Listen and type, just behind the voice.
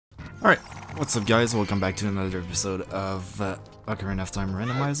Alright, what's up guys? Welcome back to another episode of Ocarina of Time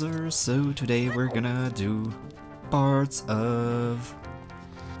Randomizer. So today we're gonna do parts of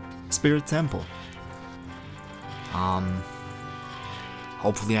Spirit Temple.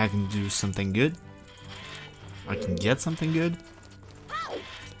 Hopefully I can do something good. I can get something good.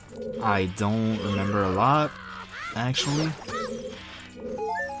 I don't remember a lot, actually.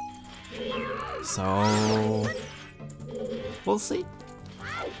 So we'll see.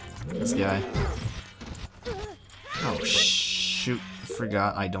 This guy. Oh shoot,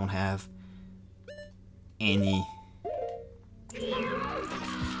 forgot I don't have any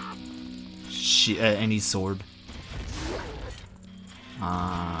sword.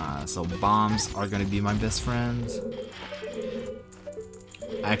 So bombs are gonna be my best friends.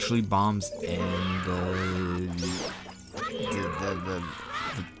 Actually, bombs and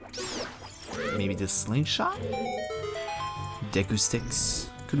maybe the slingshot? Deku sticks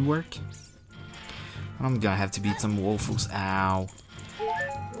could work. I'm gonna have to beat some wolfos. Ow.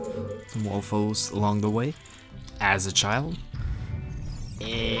 Some wolfos along the way. As a child.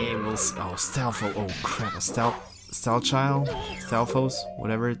 And we'll oh, Stealtho. Oh crap, a stealth child? Stealthos,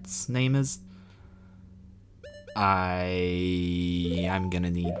 whatever its name is. I'm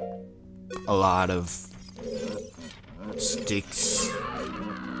gonna need a lot of sticks.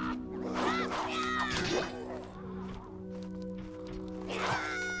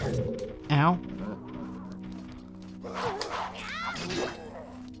 Ow.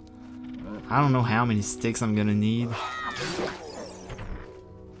 I don't know how many sticks I'm gonna need.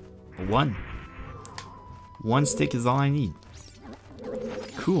 One. One stick is all I need.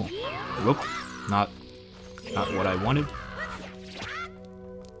 Cool. Whoop. Not what I wanted.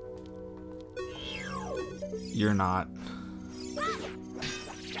 You're not.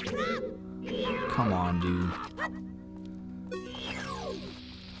 Come on, dude.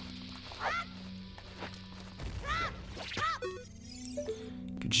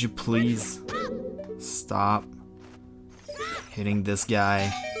 Could you please stop hitting this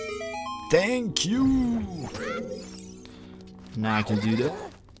guy? Thank you! Now I can do that.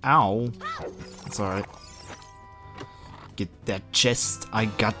 Ow. That's alright. Get that chest. I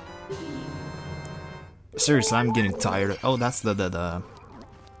got... Seriously, I'm getting tired. Oh, that's the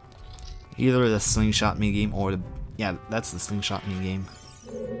either the slingshot minigame or the... Yeah, that's the slingshot minigame.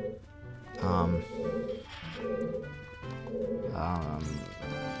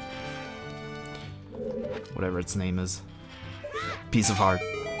 Whatever its name is. Piece of heart.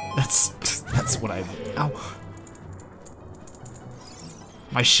 That's what I... Ow.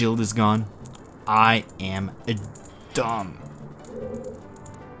 My shield is gone. I am dumb.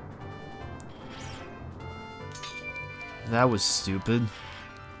 That was stupid.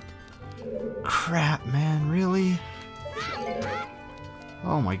 Crap, man, really?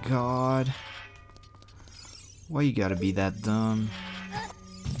 Oh my god. Why you gotta be that dumb?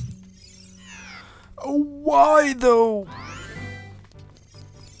 Oh, why though?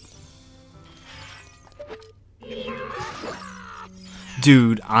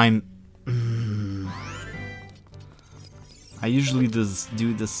 Dude, I usually just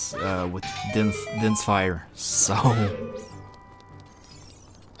do this with dense fire, so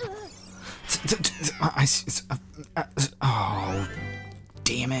oh,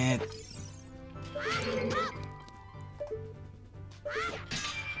 damn it.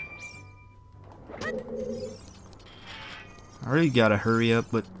 I really gotta hurry up,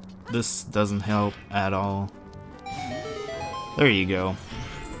 but this doesn't help at all. There you go.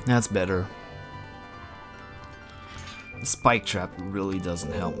 That's better. The spike trap really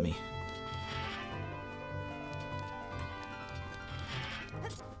doesn't help me.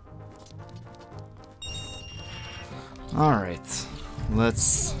 Alright.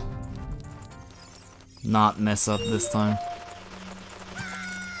 Let's not mess up this time.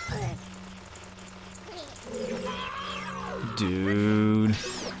 Dude.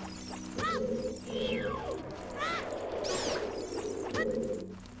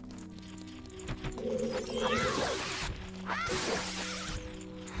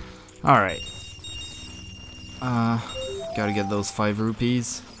 Alright. Gotta get those 5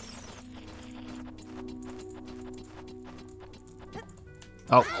 rupees.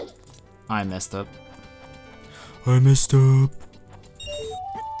 Oh, I messed up. I messed up.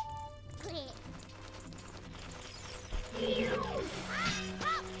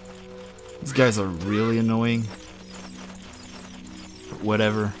 These guys are really annoying.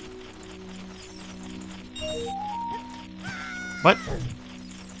 Whatever. What?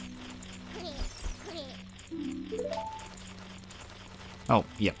 Oh,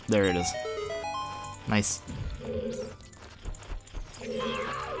 yep, there it is. Nice.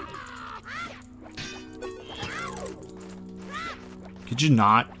 Could you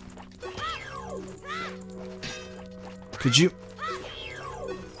not? Could you?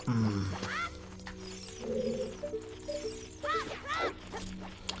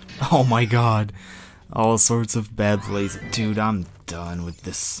 Oh my god. All sorts of bad plays. Dude, I'm done with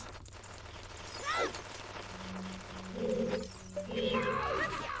this.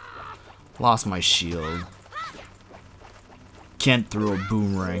 Lost my shield. Can't throw a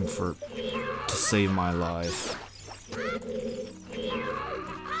boomerang to save my life.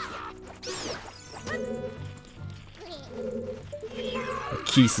 The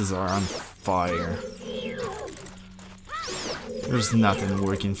keys are on fire. There's nothing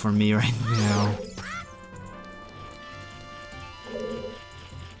working for me right now.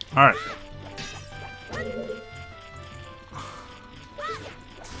 Alright.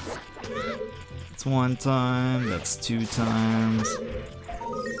 That's one time, that's two times.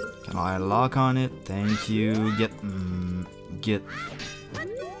 Can I lock on it? Thank you. Get.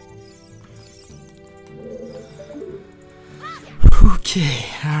 Okay,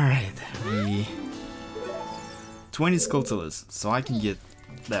 alright. 20 Skulltulas, so I can get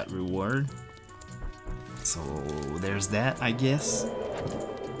that reward. So there's that, I guess.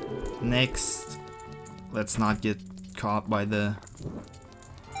 Next, let's not get caught by the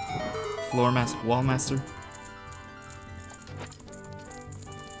wall master.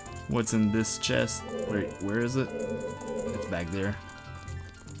 What's in this chest? Where is it? It's back there.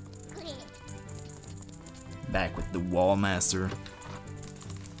 Back with the wall master.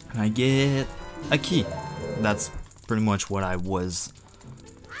 And I get a key. That's pretty much what I was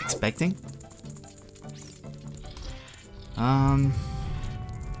expecting.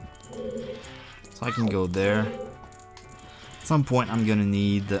 So I can go there. At some point I'm gonna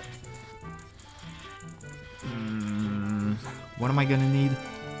need the... what am I gonna need?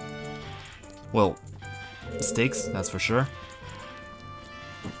 Well, sticks, that's for sure.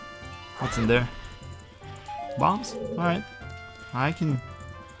 What's in there? Bombs? Alright. I can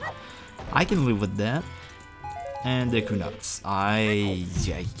live with that. And Deku nuts. I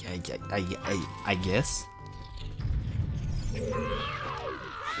guess.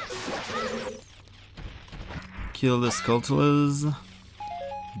 Kill the Skulltulas.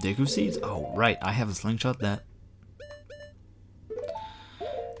 Deku seeds? Oh, right. I have a slingshot that.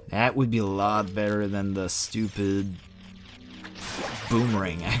 That would be a lot better than the stupid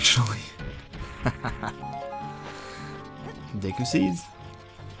boomerang, actually. Deku seeds?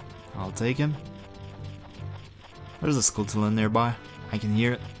 I'll take him. There's a Skulltula nearby. I can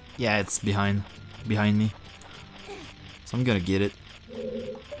hear it. Yeah, it's behind me. So I'm gonna get it.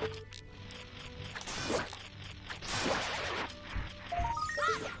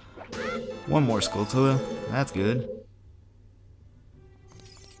 One more Skulltula. That's good.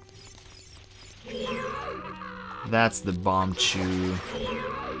 That's the bomb chew.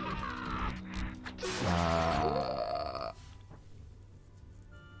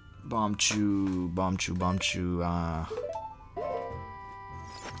 Bomb chew,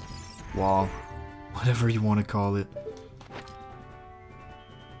 wall, whatever you want to call it.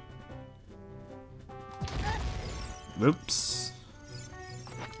 Oops.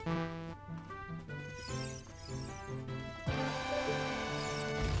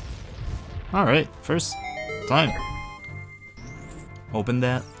 Alright, first time. Open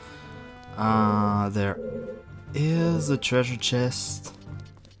that. There is a treasure chest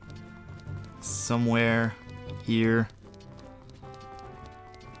somewhere here.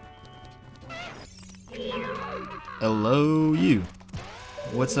 Hello, you.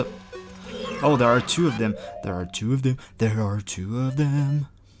 What's up? Oh, there are two of them. There are two of them. There are two of them.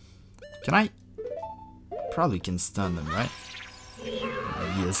 Can I? Probably can stun them, right?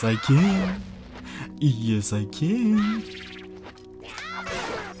 Yes, I can. Yes, I can.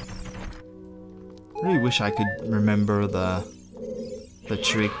 I really wish I could remember the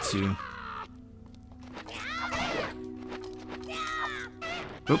trick to...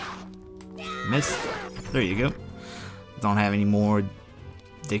 Oop. Missed. There you go. Don't have any more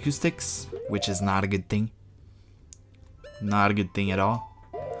Deku sticks, which is not a good thing. Not a good thing at all.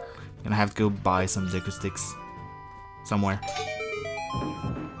 Gonna have to go buy some Deku sticks somewhere.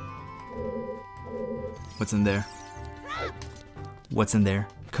 What's in there? What's in there?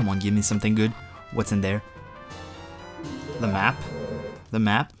 Come on, give me something good. What's in there? The map? The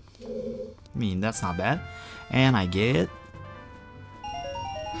map? I mean, that's not bad. And I get...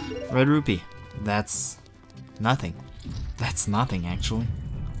 Red rupee. That's nothing. That's nothing, actually.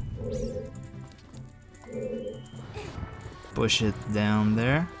 Push it down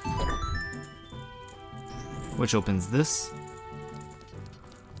there. Which opens this.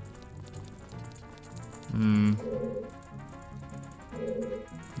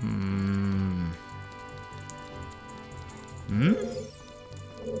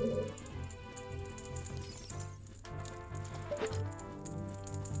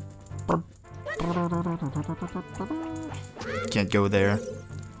 Can't go there.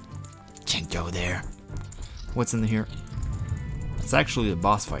 Can't go there. What's in here? It's actually a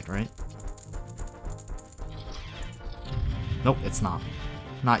boss fight, right? Nope, it's not.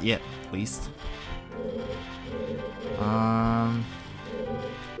 Not yet, at least. Gonna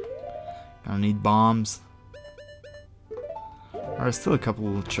need bombs. There's still a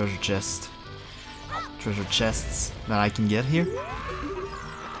couple of treasure chests that I can get here.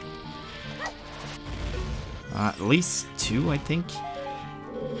 At least 2, I think.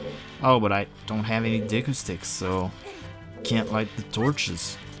 Oh, but I don't have any deco sticks, so can't light the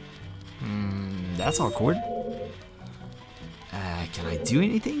torches. That's awkward. Can I do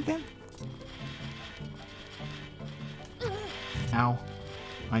anything then? Ow.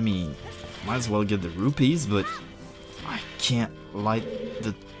 I mean, might as well get the rupees, but I can't light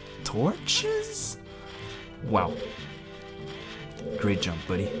the torches? Wow. Great jump,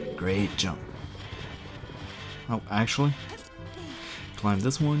 buddy. Great jump. Oh, actually, climb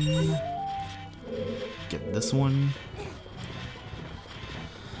this one. Get this one.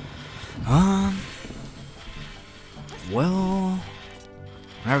 Well,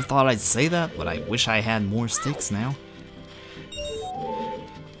 I never thought I'd say that, but I wish I had more sticks now.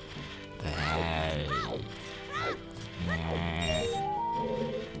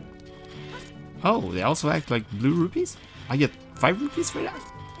 Oh, they also act like blue rupees? I get 5 rupees for that?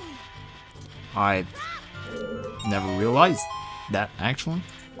 I never realized that, actually.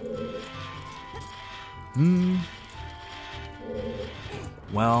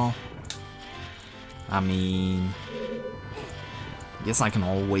 Well, I mean, I guess I can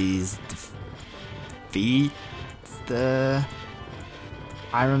always defeat the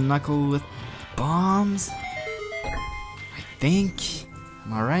Iron Knuckle with bombs, I think.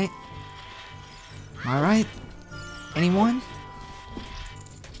 Am I right? Am I right? Anyone?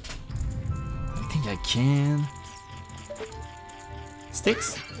 I think I can.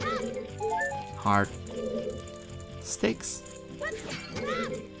 Sticks? Heart. Sticks?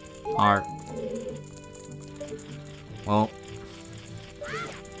 Heart. Well.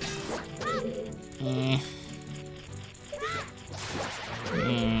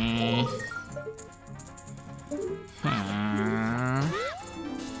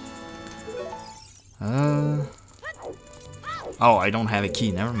 Oh, I don't have a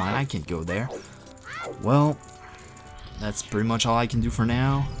key. Never mind, I can't go there. Well, that's pretty much all I can do for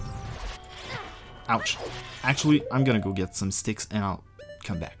now. Ouch. Actually, I'm gonna go get some sticks and I'll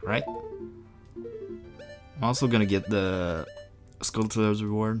come back, right? I'm also gonna get the Skulltulas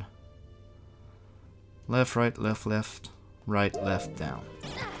reward. Left, right, left, left, right, left, down.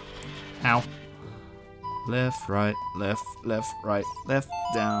 Ow. Left, right, left, left, right, left,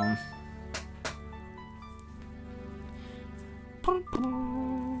 down.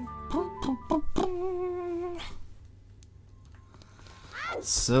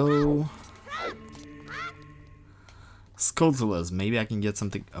 So, Skulltulas, maybe I can get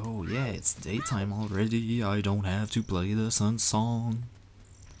something. Oh yeah, it's daytime already. I don't have to play the sun song.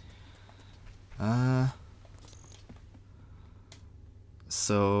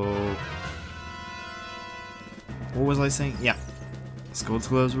 So, what was I saying? Yeah,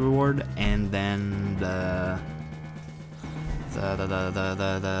 Skulltulas reward, and then the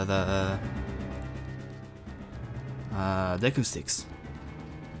deco sticks,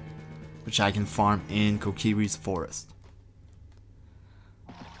 which I can farm in Kokiri's forest.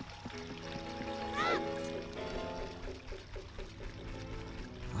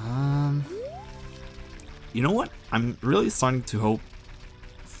 You know what? I'm really starting to hope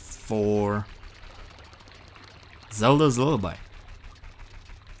for Zelda's Lullaby,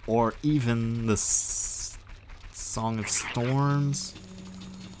 or even the Song of Storms,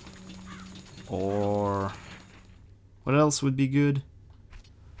 or what else would be good?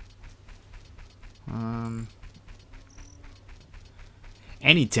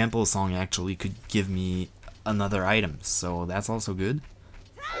 Any temple song actually could give me another item, so that's also good.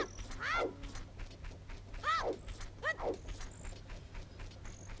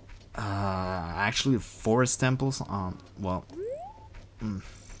 Actually, forest temples. Well,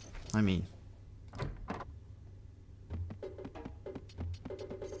 I mean,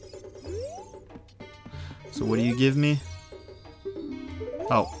 so what do you give me?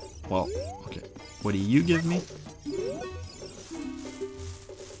 Oh, well, okay. What do you give me?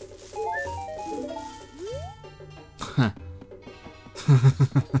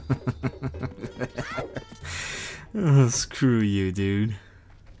 Oh, screw you, dude.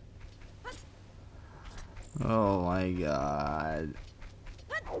 Oh my god.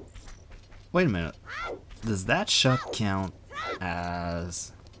 Wait a minute. Does that shot count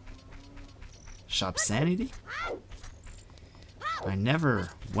as Shop Sanity? I never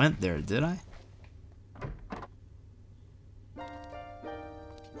went there, did I?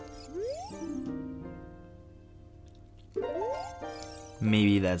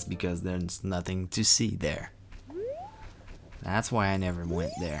 Maybe that's because there's nothing to see there. That's why I never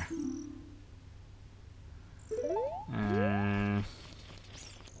went there.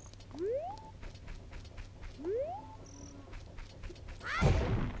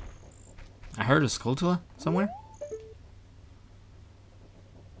 I heard a Skulltula somewhere.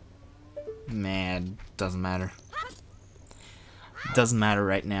 Man, doesn't matter. Doesn't matter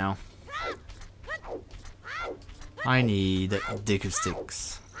right now. I need Deku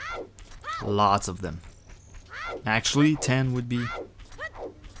Sticks. Lots of them. Actually, 10 would be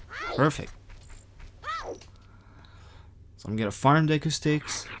perfect. So I'm gonna farm Deku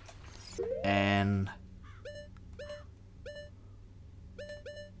Sticks and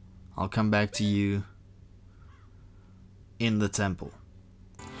I'll come back to you in the temple.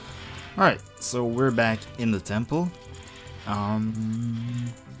 Alright, so we're back in the temple.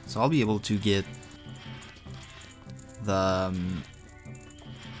 So I'll be able to get the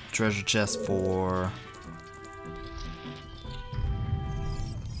treasure chest for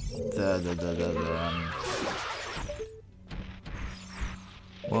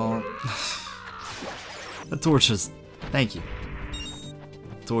well, the torches. Thank you.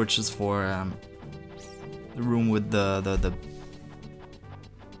 Torches for the room with the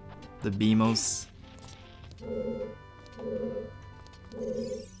BMOs.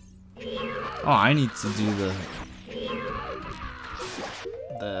 Oh, I need to do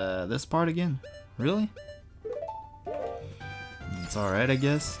this part again? Really? It's alright, I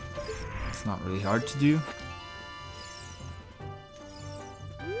guess. It's not really hard to do.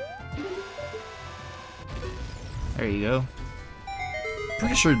 There you go.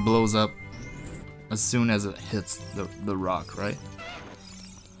 Pretty sure it blows up as soon as it hits the rock, right?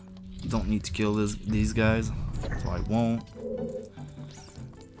 You don't need to kill these guys, so I won't.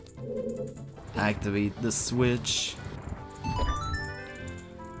 Activate the switch.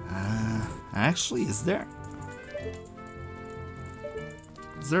 Actually, is there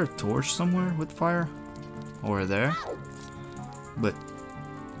a torch somewhere with fire? Over there? But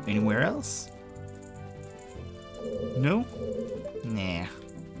anywhere else? No? Nah.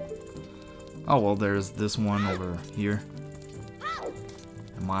 Oh well, there's this one over here.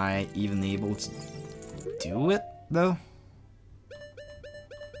 Am I even able to do it, though?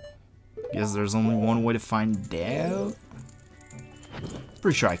 Guess there's only one way to find out.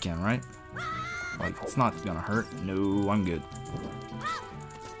 Pretty sure I can, right? Like, it's not gonna hurt. No, I'm good.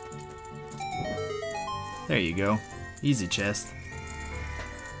 There you go. Easy chest.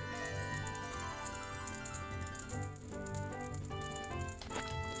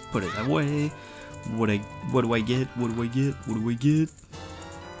 Put it away. What do I get? What do I get? What do I get?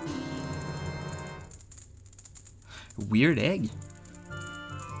 Weird egg.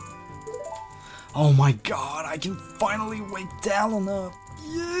 Oh my god, I can finally wake Talon up.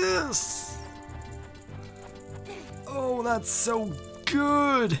 Yes! Oh, that's so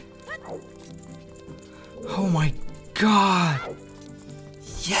good. Oh my god.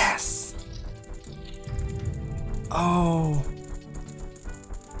 Yes. Oh.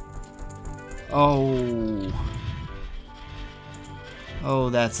 Oh. Oh,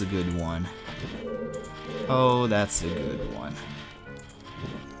 that's a good one. Oh, that's a good one.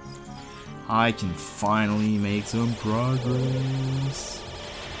 I can finally make some progress.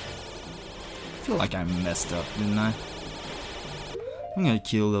 I feel like I messed up, didn't I? I'm gonna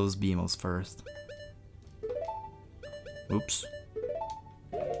kill those BMOs first. Oops.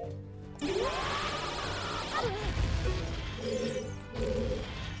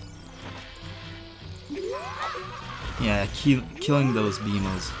 Yeah, killing those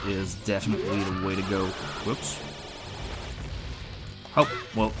BMOs is definitely the way to go. Whoops. Oh,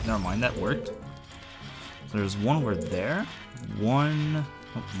 well, never mind, that worked. So there's one over there, one,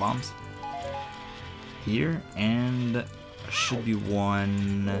 oh, bombs, here, and should be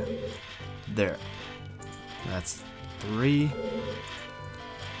one there. That's 3.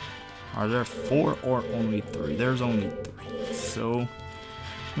 Are there 4 or only 3? There's only 3. So, I'm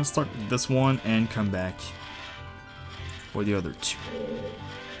gonna start with this one and come back for the other 2.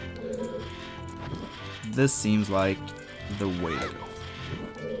 This seems like the way to go.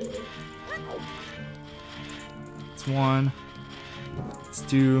 It's 1, it's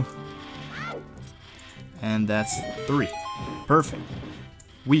 2, and that's 3. Perfect.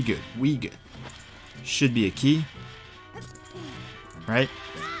 We good, we good. Should be a key, right?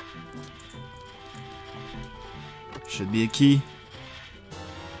 Should be a key.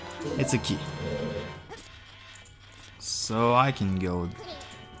 It's a key. So I can go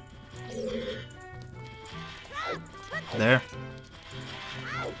there.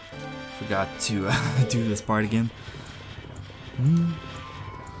 Forgot to do this part again.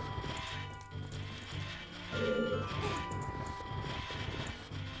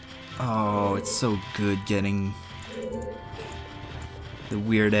 Oh, it's so good getting the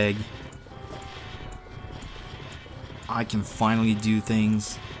weird egg. I can finally do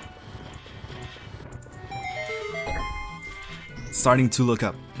things. It's starting to look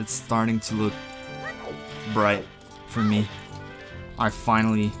up. It's starting to look bright for me. I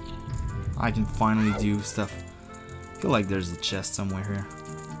can finally do stuff. I feel like there's a chest somewhere here.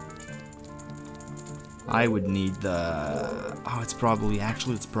 I would need the... Oh, it's probably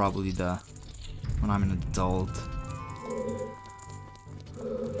the... When I'm an adult.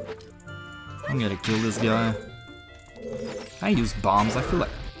 I'm gonna kill this guy. Can I use bombs? I feel like...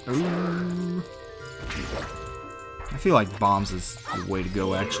 Ooh. I feel like bombs is the way to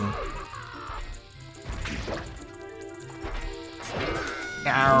go, actually.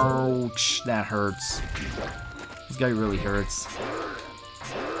 Ouch! That hurts. This guy really hurts.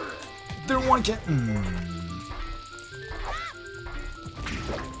 There one can...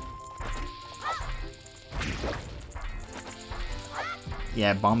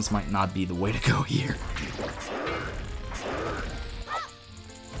 Yeah, bombs might not be the way to go here.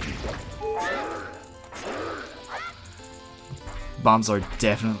 Bombs are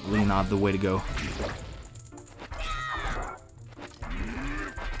definitely not the way to go.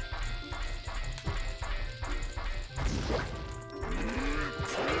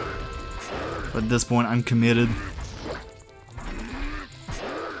 But at this point, I'm committed.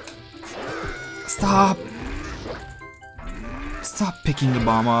 Stop! Stop picking the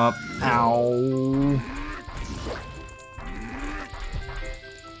bomb up. Ow!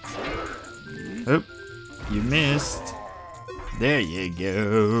 Oh, you missed. There you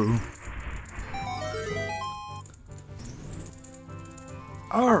go.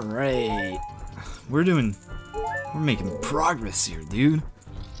 Alright. We're making progress here, dude.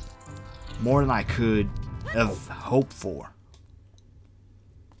 More than I could have hoped for.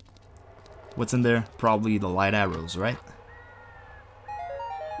 What's in there? Probably the light arrows, right?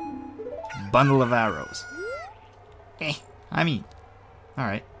 Bundle of arrows. I mean,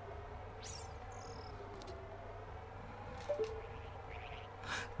 alright.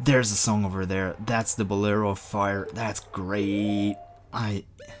 There's a song over there. That's the Bolero of Fire. That's great. Alright,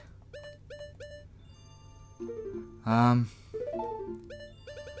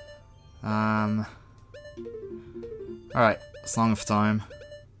 Song of Time.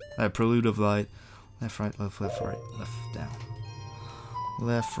 Prelude of Light. Left, right, left, right, left, down.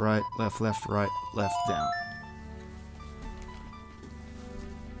 Left, right, left, right, left, down.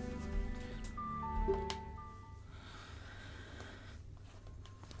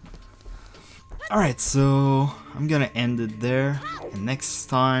 Alright, so I'm gonna end it there. And next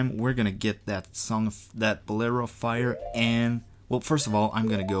time we're gonna get that song of that Bolero of Fire, and well, first of all, I'm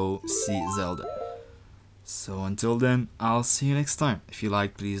gonna go see Zelda. So until then, I'll see you next time. If you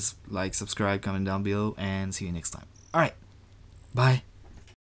like, please like, subscribe, comment down below, and see you next time. Alright, bye.